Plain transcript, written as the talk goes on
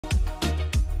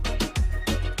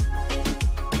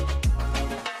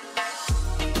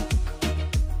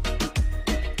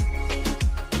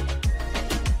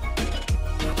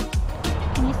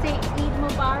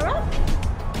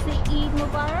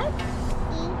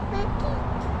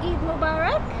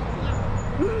Mubarak?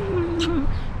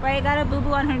 Right, got a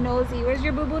boo-boo on her nosy. Where's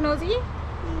your boo-boo nosy?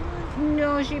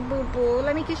 Nosy boo-boo.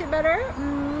 Let me kiss it better.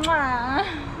 Mwah.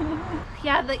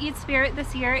 Yeah, the Eid spirit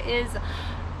this year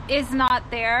is not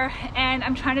there, and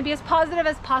I'm trying to be as positive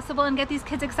as possible and get these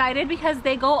kids excited because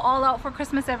they go all out for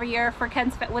Christmas every year for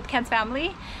with Ken's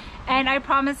family. And I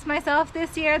promised myself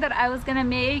this year that I was gonna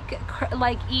make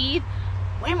like Eid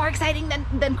way more exciting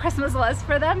than Christmas was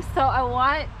for them. So I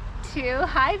want to,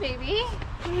 hi baby.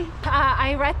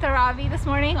 I read Tarawih this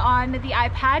morning on the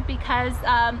iPad because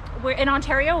we're in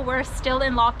Ontario, we're still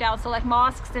in lockdown, so like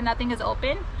mosques and nothing is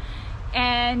open.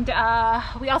 And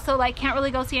we also like can't really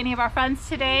go see any of our friends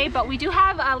today, but we do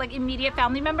have like immediate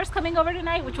family members coming over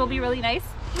tonight, which will be really nice.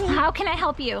 How can I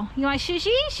help you? You want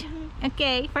shushish?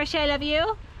 Okay, first I love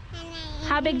you.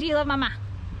 How big do you love mama?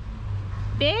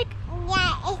 Big?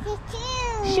 Yeah, it's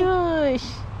a shoe.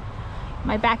 Shush.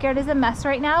 My backyard is a mess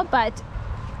right now, but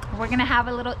we're gonna have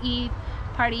a little Eid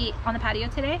party on the patio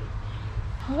today.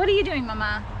 What are you doing,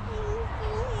 mama?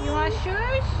 You want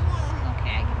shush?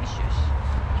 Okay, I give you shush.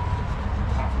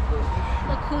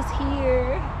 Look who's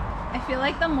here. I feel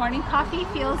like the morning coffee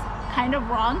feels kind of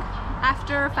wrong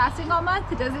after fasting all month,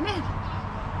 doesn't it?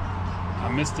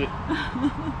 I missed it.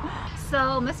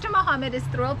 So Mr. Mohammed is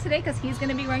thrilled today because he's going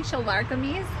to be wearing shalwar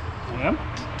kameez. Yeah?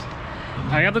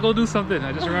 I have to go do something.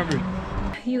 I just remembered.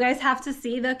 You guys have to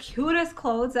see the cutest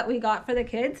clothes that we got for the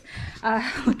kids.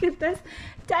 Look at this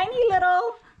tiny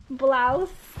little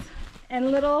blouse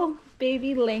and little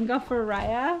baby lehenga for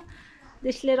Raya.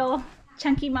 This little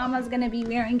chunky mama's going to be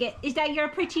wearing it. Is that your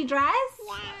pretty dress?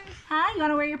 Yeah. Huh? You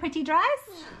want to wear your pretty dress?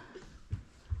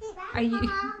 Are you?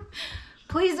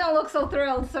 Please don't look so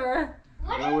thrilled, sir.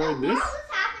 What Am I wearing this? is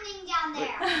happening down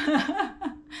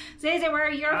there? Zay, wear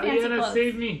your fancy Ariana, clothes.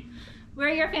 save me. Wear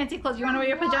your fancy clothes. You want to wear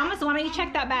your pajamas? So why don't you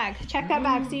check that bag? Check that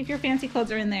bag. See if your fancy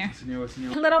clothes are in there.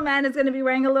 Little man is going to be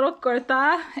wearing a little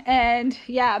kurta. And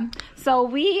yeah, so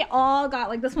we all got,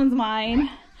 like, this one's mine.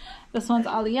 This one's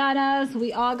Aliana's.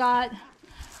 We all got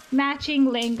matching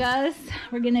lehengas.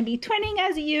 We're going to be twinning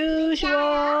as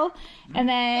usual. And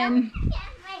then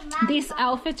these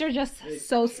outfits are just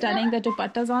so stunning. The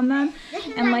dupattas on them.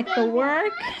 And like the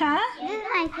work, huh?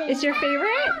 It's your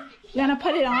favorite? You want to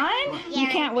put it on? You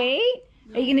can't wait?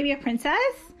 Are you going to be a princess?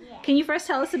 Can you first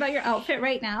tell us about your outfit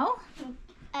right now?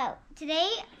 Oh, today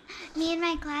me and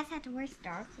my class have to wear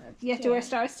star clothes. You have to wear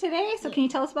stars today? So can you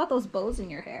tell us about those bows in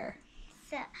your hair?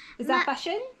 So, Is that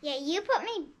fashion? Yeah, you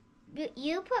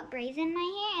put braids in my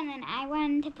hair, and then I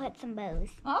wanted to put some bows.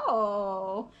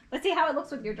 Oh. Let's see how it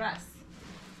looks with your dress.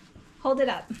 Hold it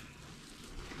up.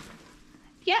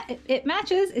 Yeah, it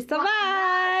matches. It's the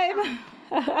vibe.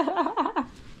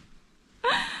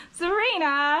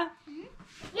 Serena.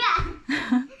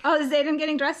 Yeah. Oh, is Zayden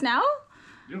getting dressed now?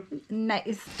 Yep.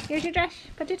 Nice. Here's your dress.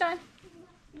 Put it on.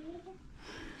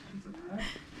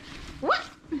 What?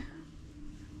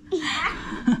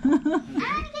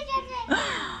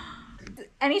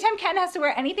 Anytime Ken has to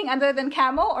wear anything other than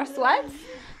camo or sweats,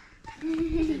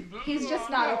 he's just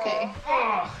not okay.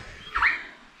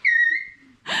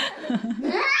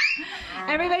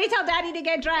 Everybody tell Daddy to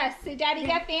get dressed. Say, Daddy,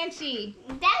 get fancy.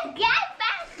 Daddy, get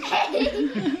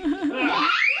fancy.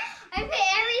 I put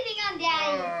everything on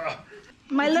Daddy.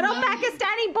 My little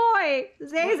Pakistani boy.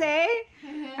 Zay Zay.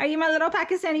 Are you my little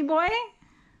Pakistani boy?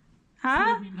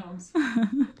 Huh?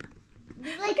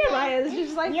 Look at Raya.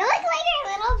 She's like, You look like a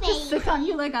little baby. just sits on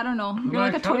you like, I don't know. You're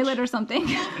like a toilet or something.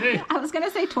 Hey. I was going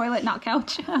to say toilet, not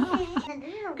couch.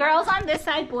 Girls on this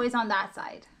side, boys on that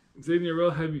side. Zayden, you're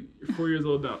real heavy. You're 4 years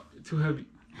old now. You're too heavy.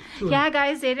 Yeah,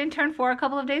 guys, Zayden turned 4 a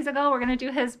couple of days ago. We're going to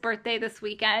do his birthday this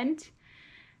weekend.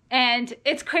 And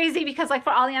it's crazy because, like,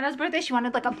 for Aliana's birthday, she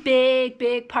wanted, like, a big,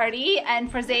 big party. And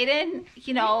for Zayden,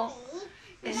 you know,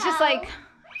 it's just, like,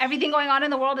 everything going on in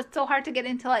the world. It's so hard to get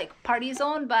into, like, party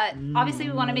zone. But obviously,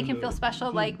 we want to make him feel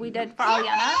special like we did for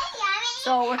Aliana.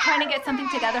 So we're trying to get something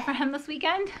together for him this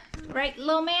weekend. Right,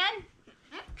 little man?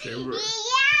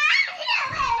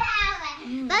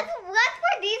 Let's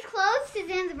wear these clothes to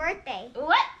Zan's birthday.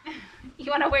 What?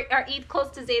 You want to wear our Eid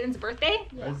clothes to Zayden's birthday?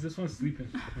 Why is this one sleeping?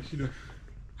 What's she doing?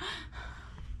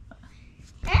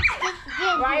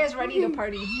 Raya's ready to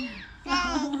party.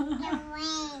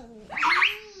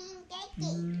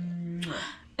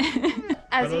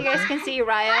 As you guys can see,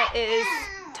 Raya is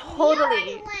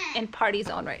totally in party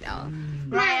zone right now.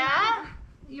 Raya,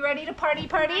 you ready to party?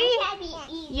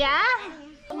 Yeah?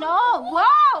 No,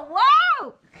 whoa,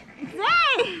 whoa!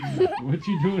 Zay! What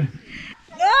you doing?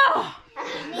 Ugh!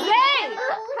 Zay!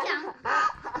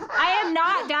 I am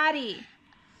not Daddy.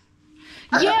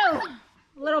 You,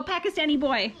 little Pakistani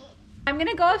boy. I'm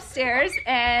gonna go upstairs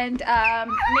and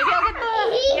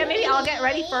maybe I'll get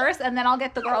ready first and then I'll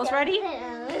get the girls ready.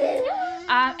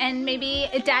 And maybe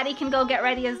Daddy can go get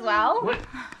ready as well. What?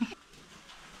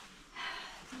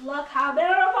 Look how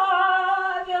beautiful!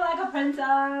 I feel like a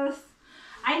princess.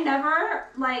 I never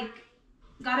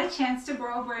got a chance to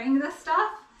grow up wearing this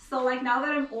stuff. So now that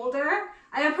I'm older,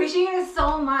 I appreciate it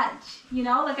so much. You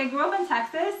know, I grew up in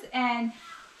Texas and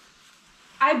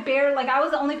I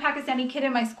was the only Pakistani kid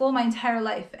in my school my entire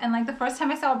life. And the first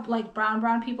time I saw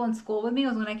brown people in school with me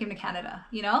was when I came to Canada,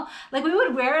 you know? We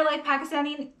would wear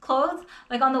Pakistani clothes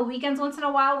on the weekends once in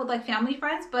a while with family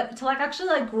friends, but to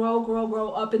actually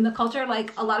grow up in the culture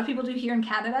a lot of people do here in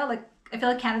Canada, I feel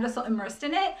like Canada's so immersed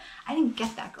in it. I didn't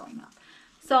get that growing up.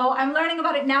 So I'm learning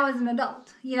about it now as an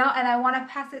adult, you know, and I want to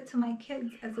pass it to my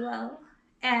kids as well.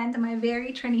 And my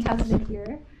very trendy husband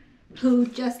here, who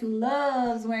just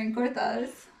loves wearing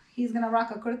kurtas. He's gonna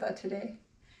rock a kurta today.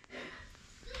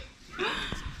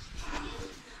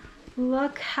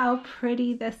 Look how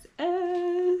pretty this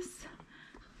is.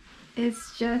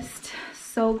 It's just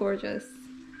so gorgeous.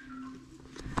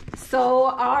 So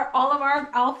all of our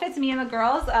outfits, me and the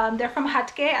girls, they're from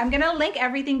HATKAY. I'm gonna link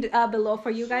everything below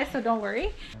for you guys, so don't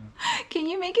worry. Can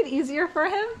you make it easier for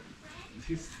him?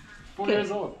 He's 4 years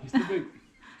old. He's too big.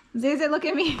 Zeze, look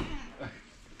at me.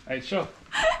 Alright, show.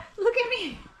 Look at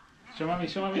me. Show mommy,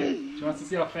 show mommy. She wants to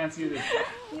see how fancy it is.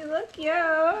 You look cute.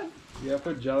 Yeah,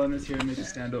 put gel in his hair and make it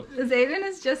stand up. Zayden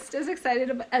is just as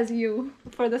excited as you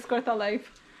for this kurta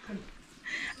life.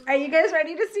 Are you guys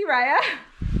ready to see Raya?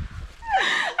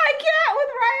 I can't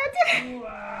with Raya today.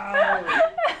 Wow.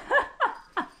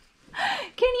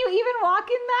 Can you even walk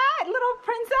in that, little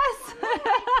princess?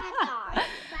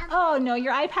 Oh no,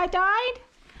 your iPad died?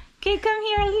 Okay, come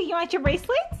here. You want your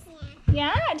bracelets?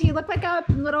 Yeah? Do you look like a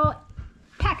little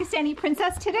Pakistani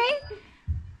princess today?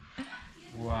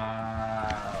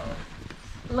 Wow.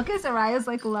 Look at Zaraya's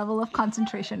level of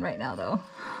concentration right now though.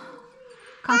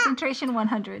 Concentration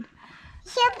 100.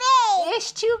 Too big.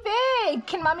 It's too big.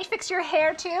 Can mommy fix your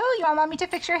hair too? You want mommy to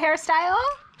fix your hairstyle?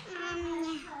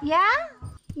 Yeah?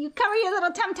 You cover your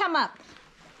little tum-tum up.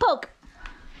 Poke.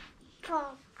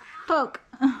 Poke. Poke.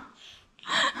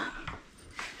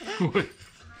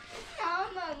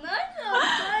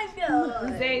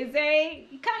 Zay,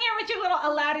 come here with your little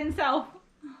Aladdin self.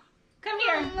 Come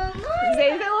here.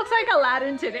 Zay looks like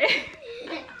Aladdin today.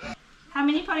 How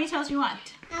many ponytails do you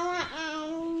want?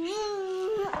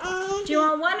 Do you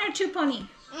want 1 or 2 pony?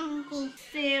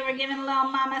 See, we're giving little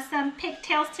mama some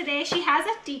pigtails today. She has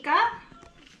a tika,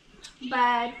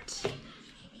 but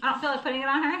I don't feel like putting it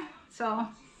on her. So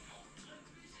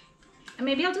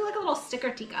maybe I'll do a little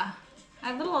sticker tika. I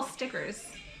have little stickers.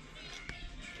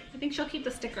 I think she'll keep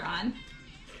the sticker on.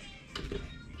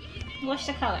 What's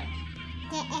the color?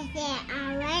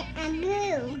 Red and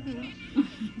blue.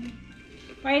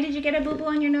 Why did you get a boo-boo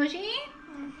on your noji?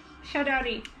 Show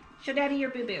daddy. Show daddy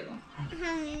your boo-boo.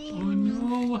 Oh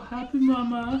no, what happened,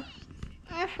 mama?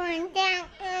 I found down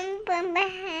from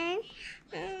behind.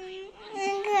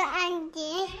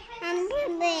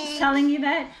 She's telling you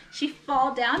that she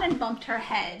fell down and bumped her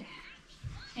head.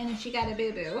 And she got a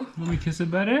boo-boo. Let me kiss it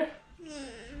better?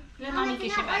 Let mommy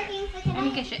kiss it better. Let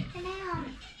me kiss it.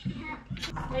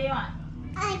 What do you want?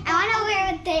 I want to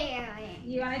wear a there.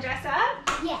 You want to dress up?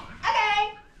 Yeah.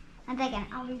 Okay. I'm thinking,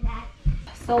 I'll be back.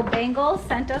 So Bangles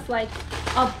sent us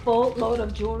a boatload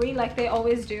of jewelry like they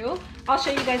always do. I'll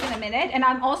show you guys in a minute. And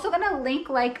I'm also gonna link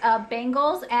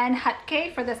Bangles and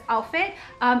HATKAY for this outfit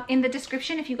in the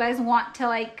description if you guys want to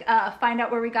find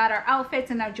out where we got our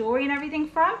outfits and our jewelry and everything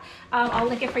from. I'll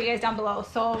link it for you guys down below.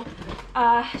 So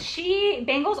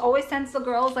Bangles always sends the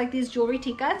girls these jewelry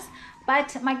tikas.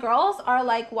 But my girls are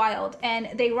wild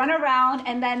and they run around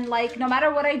and then no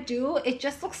matter what I do, it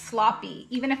just looks sloppy.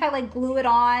 Even if I glue it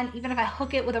on, even if I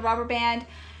hook it with a rubber band,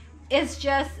 it's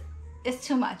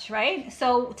too much, right?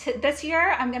 So this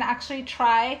year I'm gonna actually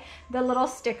try the little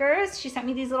stickers. She sent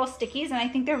me these little stickies and I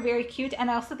think they're very cute,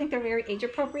 and I also think they're very age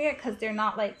appropriate because they're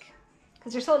not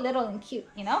because they're so little and cute,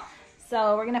 you know?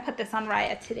 So we're gonna put this on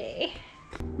Raya today.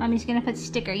 Mommy's gonna put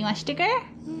sticker. You want sticker?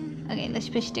 Okay, let's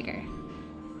put sticker.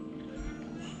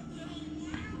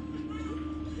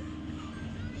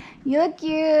 You look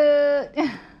cute.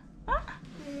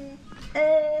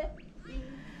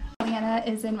 Leanna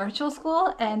is in virtual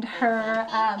school and her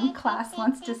class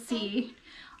wants to see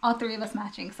all 3 of us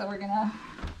matching, so we're gonna.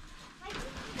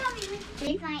 This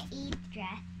is my Eve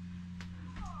dress.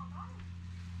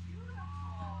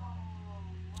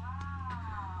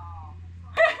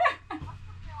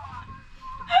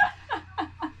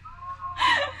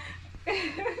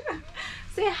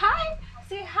 Say hi.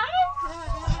 Say hi.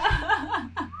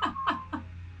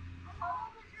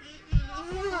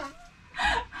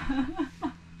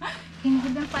 Can you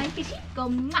give them flying kisses? Go,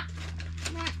 mwah.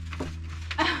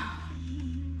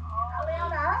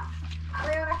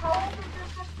 Aliana, how old is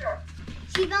your sister?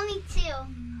 She's only 2.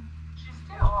 She's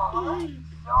 2. Oh,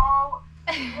 so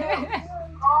cute.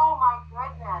 Oh my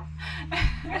goodness.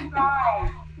 You guys.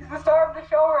 She's the star of the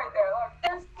show right there. Look.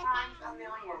 This times a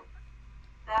million.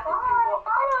 That is beautiful.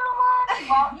 Bye, little one.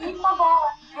 Well, Eid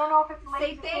Mubarak. I don't know if it's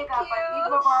late to say that, but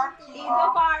Eid Mubarak. Eid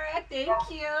Mubarak, thank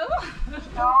you.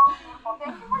 So beautiful.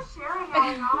 Thank you for sharing,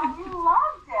 Aliana. We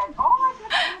loved it. Oh my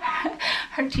goodness.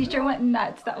 Her teacher went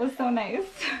nuts. That was so nice.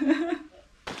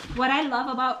 What I love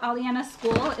about Aliana's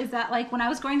school is that, like, when I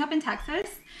was growing up in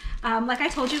Texas, like I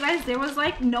told you guys, there was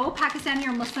like no Pakistani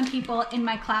or Muslim people in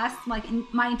my class, like in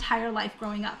my entire life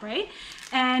growing up, right?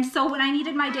 And so when I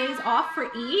needed my days off for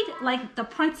Eid, like the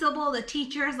principal, the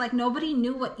teachers, like nobody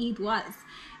knew what Eid was.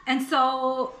 And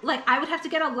so like I would have to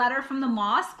get a letter from the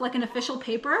mosque, like an official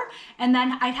paper, and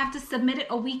then I'd have to submit it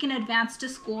a week in advance to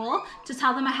school to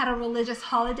tell them I had a religious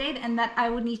holiday and that I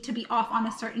would need to be off on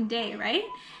a certain day, right?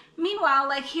 Meanwhile,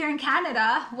 like here in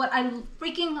Canada, what I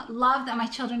freaking love that my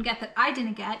children get that I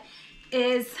didn't get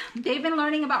is they've been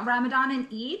learning about Ramadan and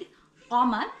Eid all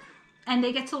month, and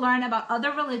they get to learn about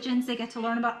other religions, they get to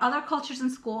learn about other cultures in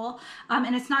school,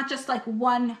 and it's not just like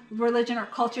one religion or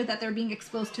culture that they're being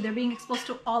exposed to, they're being exposed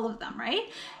to all of them, right?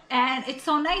 And it's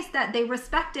so nice that they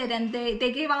respect it, and they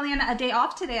gave Aliana a day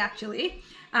off today actually,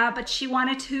 but she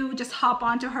wanted to just hop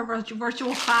onto her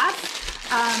virtual class,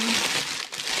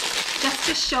 just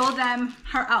to show them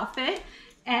her outfit.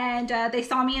 And they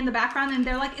saw me in the background and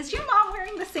they're like, is your mom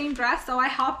wearing the same dress? So I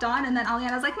hopped on, and then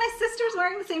Aliana's like, my sister's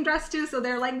wearing the same dress too. So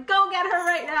they're like, go get her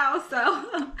right now.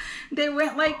 So they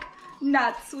went like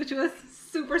nuts, which was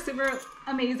super, super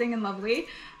amazing and lovely.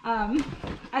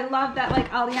 I love that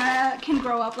like Aliana can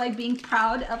grow up like being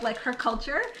proud of like her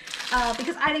culture,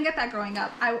 because I didn't get that growing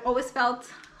up. I always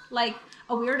felt like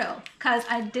a weirdo because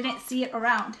I didn't see it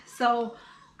around. So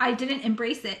I didn't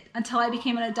embrace it until I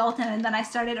became an adult, and then I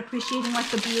started appreciating like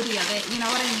the beauty of it, you know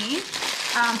what I mean?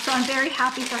 So I'm very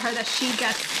happy for her that she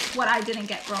gets what I didn't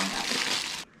get growing up.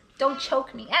 Don't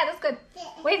choke me. Yeah, that's good.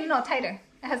 Wait, no, tighter.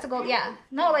 It has to go, yeah.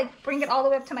 No, like bring it all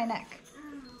the way up to my neck.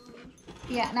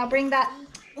 Yeah, now bring that.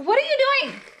 What are you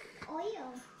doing?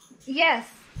 Oil. Yes.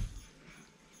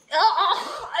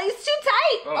 Oh, it's too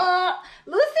tight. Oh.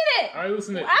 Loosen it. I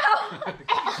loosen it. Ow.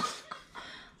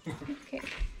 Okay.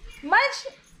 Much.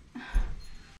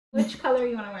 Which color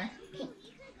you want to wear? Pink.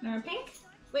 You want to wear pink?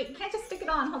 Wait, you can't just stick it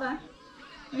on. Hold on.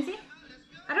 Let me see.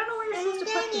 I don't know where you're supposed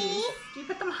to put these. Do you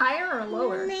put them higher or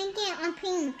lower? Make it a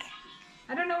pink.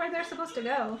 I don't know where they're supposed to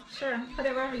go. Sure, put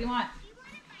it wherever you want.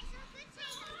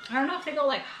 I don't know if they go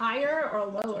like higher or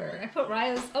lower. I put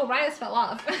Raya's. Oh, Raya's fell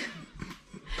off.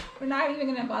 We're not even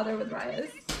gonna bother with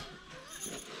Raya's.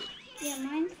 Yeah,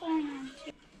 mine's falling off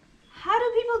too. How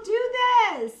do people do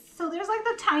this? So there's like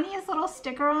the tiniest little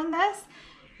sticker on this,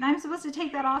 and I'm supposed to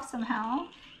take that off somehow.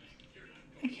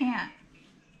 I can't.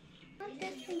 I want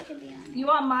this one to be on. You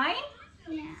want mine?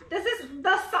 Yeah. This is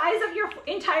the size of your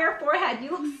entire forehead.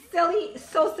 You look silly,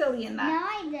 so silly in No,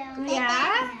 that. I don't.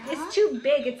 Yeah? No. It's too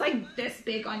big. It's like this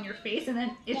big on your face, and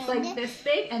then it's like this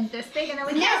big, and then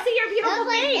we No, can't see your beautiful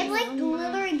face. It's like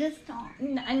literally this tall.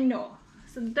 I know.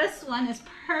 So this one is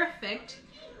perfect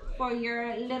for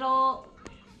your little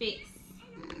face.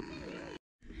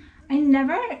 I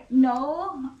never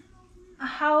know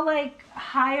how like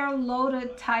high or low to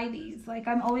tie these. Like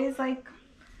I'm always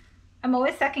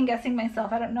second guessing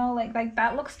myself. I don't know, like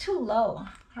that looks too low,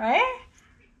 right?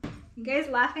 You guys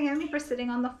laughing at me for sitting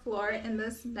on the floor in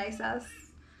this nice ass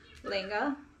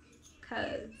lehenga,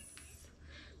 cause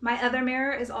my other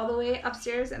mirror is all the way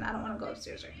upstairs and I don't want to go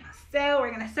upstairs right now. So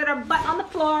we're gonna sit our butt on the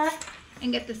floor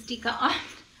and get this tikka on.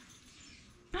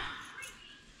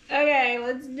 Okay,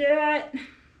 let's do it.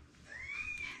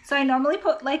 So I normally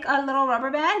put like a little rubber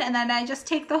band, and then I just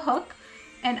take the hook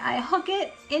and I hook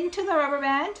it into the rubber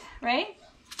band, right?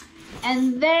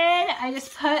 And then I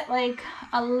just put like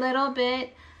a little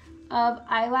bit of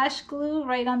eyelash glue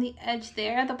right on the edge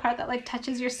there, the part that like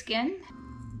touches your skin.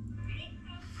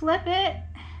 Flip it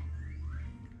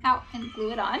out and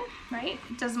glue it on, right?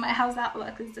 How's that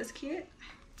look? Is this cute?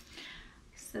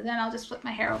 So then I'll just flip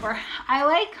my hair over.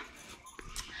 I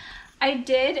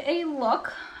did a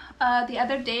look the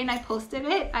other day and I posted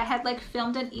it. I had like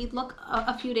filmed an Eid look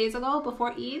a few days ago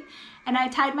before Eid, and I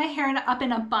tied my hair up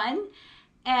in a bun,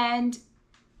 and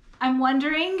I'm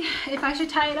wondering if I should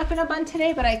tie it up in a bun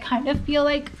today, but I kind of feel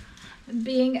like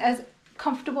being as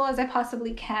comfortable as I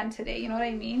possibly can today, you know what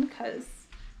I mean? Because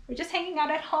we're just hanging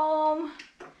out at home.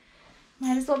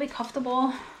 Might as well be comfortable.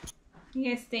 What do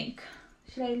you guys think?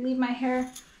 Should I leave my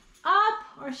hair up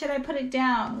Or should I put it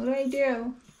down? What do I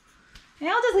do?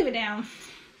 Yeah, I'll just leave it down.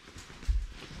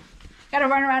 Gotta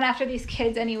run around after these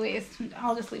kids anyways.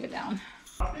 I'll just leave it down.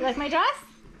 You like my dress?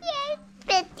 Yeah,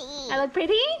 pretty. I look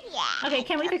pretty? Yeah. Okay,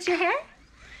 can we fix your hair?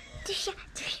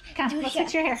 Come, let's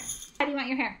fix your hair. How do you want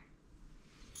your hair?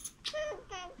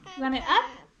 You want it up?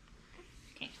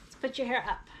 Okay, let's put your hair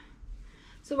up.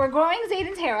 So we're growing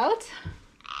Zayden's hair out.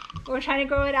 We're trying to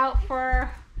grow it out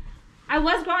for... I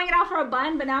was growing it out for a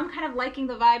bun, but now I'm kind of liking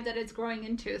the vibe that it's growing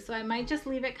into. So I might just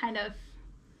leave it kind of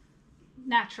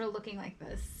natural looking like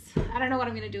this. I don't know what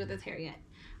I'm going to do with this hair yet.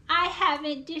 I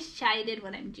haven't decided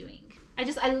what I'm doing. I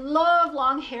love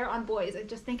long hair on boys. I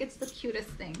just think it's the cutest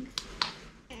thing.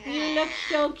 You look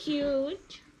so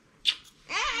cute.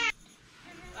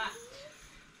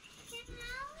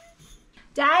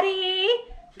 Daddy,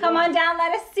 come on down.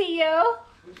 Let us see you.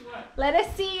 Let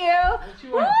us see you.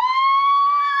 Woo!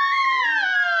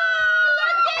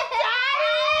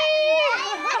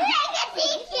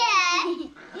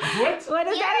 What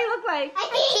does Daddy look like? A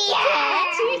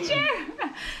teacher.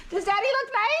 Does Daddy look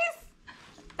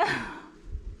nice?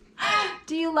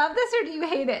 Do you love this or do you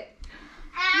hate it?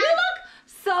 You look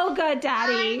so good,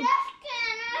 Daddy.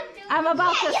 I'm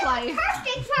about this life.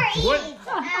 Perfect for eating. What?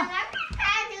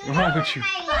 What's wrong with you?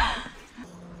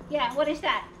 Yeah, what is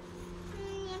that?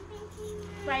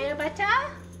 Raya butter?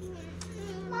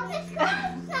 Mom, let's go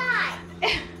outside.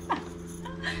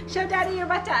 Show Daddy your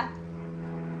butter.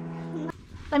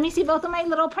 Let me see both of my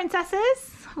little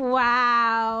princesses.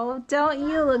 Wow, don't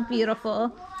you look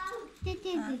beautiful?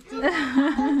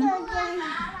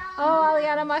 Oh,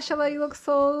 Aliana, mashallah, you look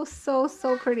so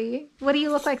pretty. What do you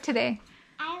look like today?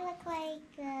 I look like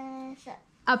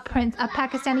A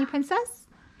Pakistani princess?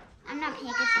 I'm not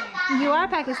Pakistani. You are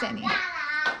Pakistani.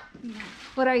 No.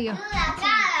 What are you?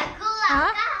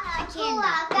 Huh?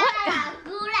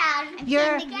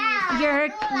 You're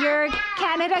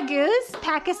Canada Goose,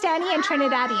 Pakistani, and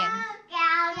Trinidadian.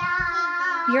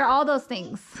 You're all those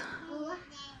things.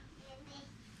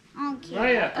 Okay.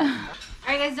 Raya.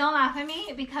 Alright guys, don't laugh at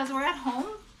me because we're at home.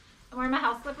 I'm wearing my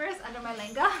house slippers under my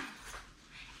lenga.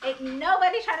 Ain't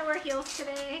nobody trying to wear heels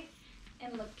today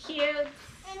and look cute.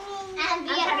 I'm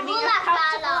trying to be as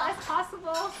comfortable as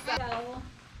possible. So,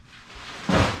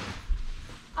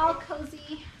 all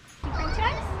cozy.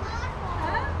 Princess?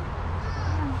 Huh?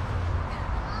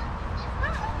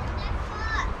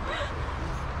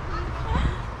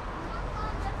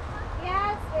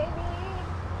 Yes, baby.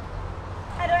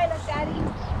 How do I look, Daddy?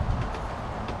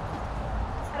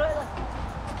 How do I look?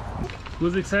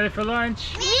 Who's excited for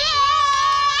lunch?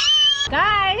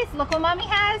 Guys, look what Mommy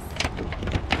has.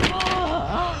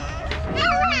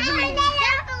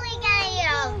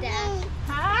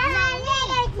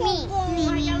 You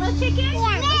want yellow chicken?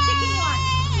 What chicken you want?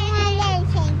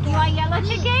 You want yellow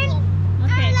chicken?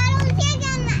 Okay.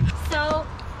 So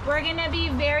we're gonna be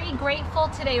very grateful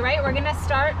today, right? We're gonna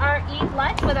start our Eid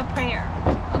lunch with a prayer,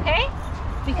 okay?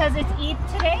 Because it's Eid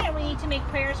today and we need to make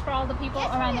prayers for all the people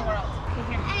around the world. Okay,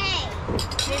 here.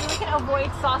 Maybe we can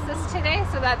avoid sauces today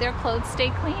so that their clothes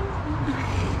stay clean.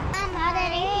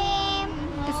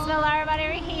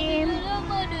 Bismillahirrahmanirrahim.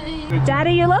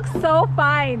 Daddy, you look so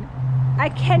fine. I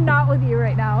cannot with you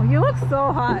right now. You look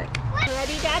so hot. You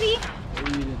ready, Daddy?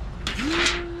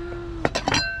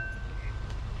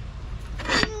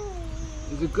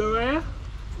 Is it good, Raya?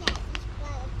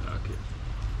 Okay.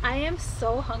 I am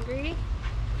so hungry.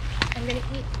 I'm gonna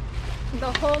eat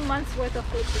the whole month's worth of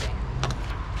food today.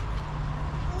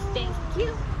 Thank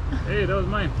you. Hey, that was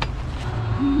mine.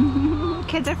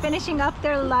 Kids are finishing up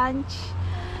their lunch.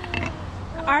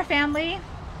 Our family,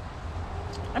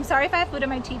 I'm sorry if I have food in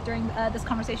my teeth during this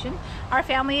conversation. Our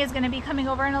family is going to be coming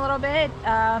over in a little bit,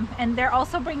 and they're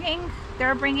also bringing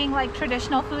like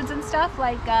traditional foods and stuff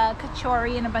like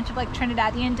kachori and a bunch of like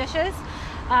Trinidadian dishes.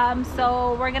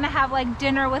 So we're gonna have like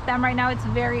dinner with them right now. It's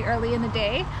very early in the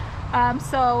day,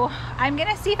 so I'm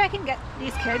gonna see if I can get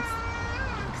these kids,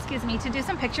 excuse me, to do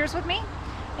some pictures with me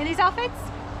in these outfits.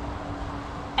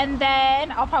 And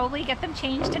then I'll probably get them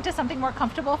changed into something more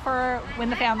comfortable for when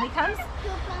the family comes.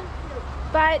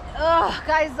 But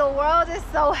guys, the world is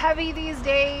so heavy these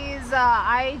days.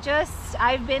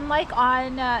 I've been like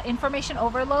on information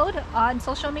overload on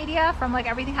social media from like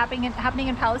everything happening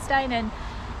in Palestine and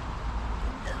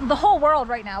the whole world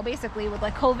right now, basically, with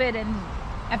like COVID and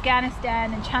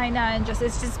Afghanistan and China, and it's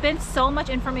just been so much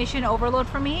information overload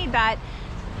for me that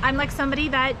I'm like somebody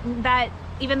that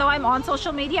even though I'm on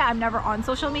social media, I'm never on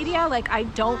social media. Like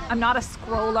I'm not a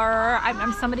scroller.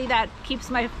 I'm somebody that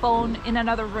keeps my phone in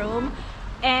another room.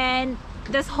 And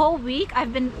this whole week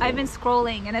I've been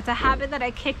scrolling, and it's a habit that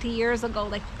I kicked years ago,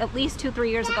 like at least 2-3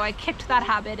 years ago. I kicked that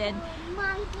habit, and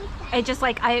it just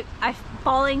like I'm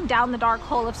falling down the dark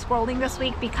hole of scrolling this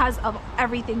week because of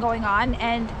everything going on,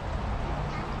 and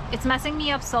it's messing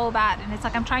me up so bad. And it's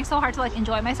like I'm trying so hard to like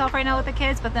enjoy myself right now with the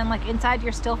kids, but then like inside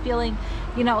you're still feeling,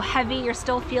 you know, heavy. You're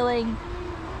still feeling,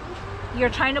 you're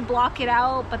trying to block it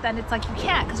out, but then it's like you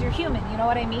can't because you're human, you know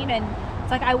what I mean? And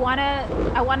it's like I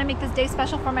wanna make this day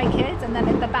special for my kids, and then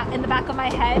in the back of my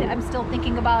head I'm still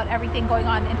thinking about everything going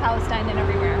on in Palestine and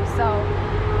everywhere. So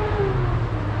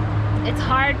it's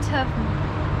hard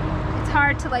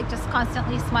to like just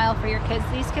constantly smile for your kids.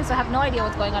 These kids have no idea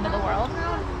what's going on in the world.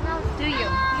 Do you?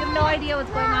 You have no idea what's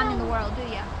going on in the world, do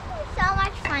you? So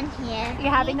much fun here.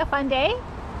 You're having a fun day?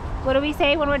 What do we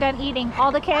say when we're done eating?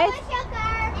 All the kids?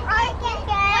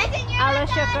 Allah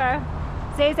shukr.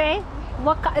 Zay,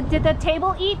 did the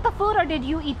table eat the food, or did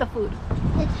you eat the food?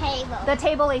 The table. The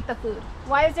table ate the food.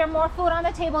 Why is there more food on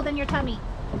the table than your tummy?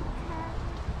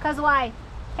 Cause why?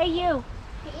 Hey you,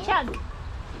 chug.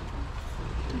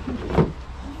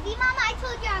 See, Mama, I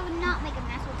told you I would not make a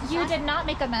mess with the You did not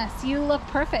make a mess. You look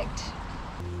perfect.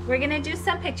 We're gonna do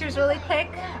some pictures really quick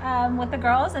with the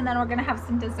girls, and then we're gonna have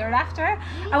some dessert after.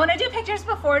 I want to do pictures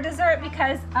before dessert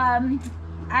because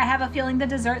I have a feeling the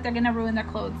dessert they're gonna ruin their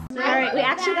clothes. All right, we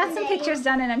actually got some pictures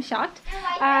done, and I'm shocked.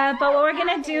 But what we're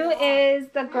gonna do is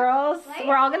the girls,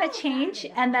 we're all gonna change,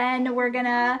 and then we're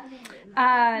gonna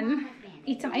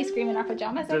eat some ice cream in our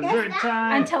pajamas, I guess,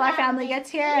 until our family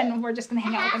gets here, and we're just gonna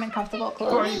hang out with them in comfortable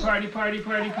clothes. Party. All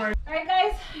right,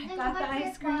 guys, got the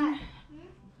ice cream.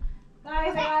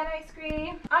 Guys, I got ice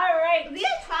cream. All right. We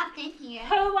are trapped in here.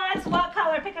 Who wants what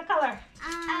color? Pick a color.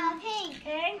 Pink.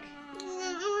 Pink.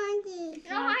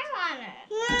 No, I want it.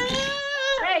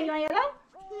 Hey, you want yellow?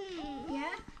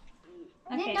 Yeah.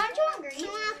 Okay. Don't you want green?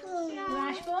 You want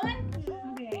a spoon?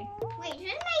 Okay. Wait,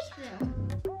 here's my spoon.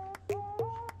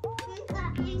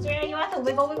 Sarah, you want the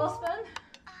wiggle spoon?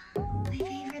 My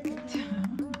favorite.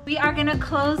 We are gonna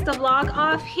close the vlog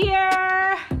off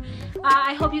here.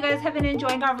 I hope you guys have been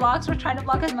enjoying our vlogs. We're trying to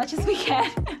vlog as much as we can.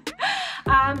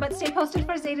 But stay posted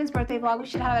for Zayden's birthday vlog. We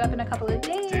should have it up in a couple of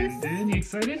days. Zayden, you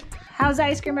excited? How's the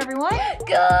ice cream, everyone?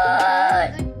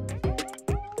 Good.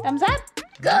 Thumbs up?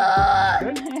 Good.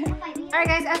 Alright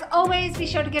guys, as always, be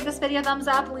sure to give this video a thumbs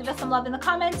up. Leave us some love in the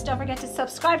comments. Don't forget to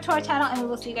subscribe to our channel, and we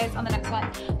will see you guys on the next one.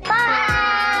 Bye.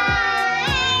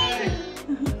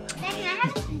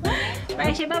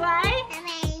 Right, bye-bye.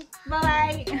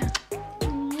 Bye-bye.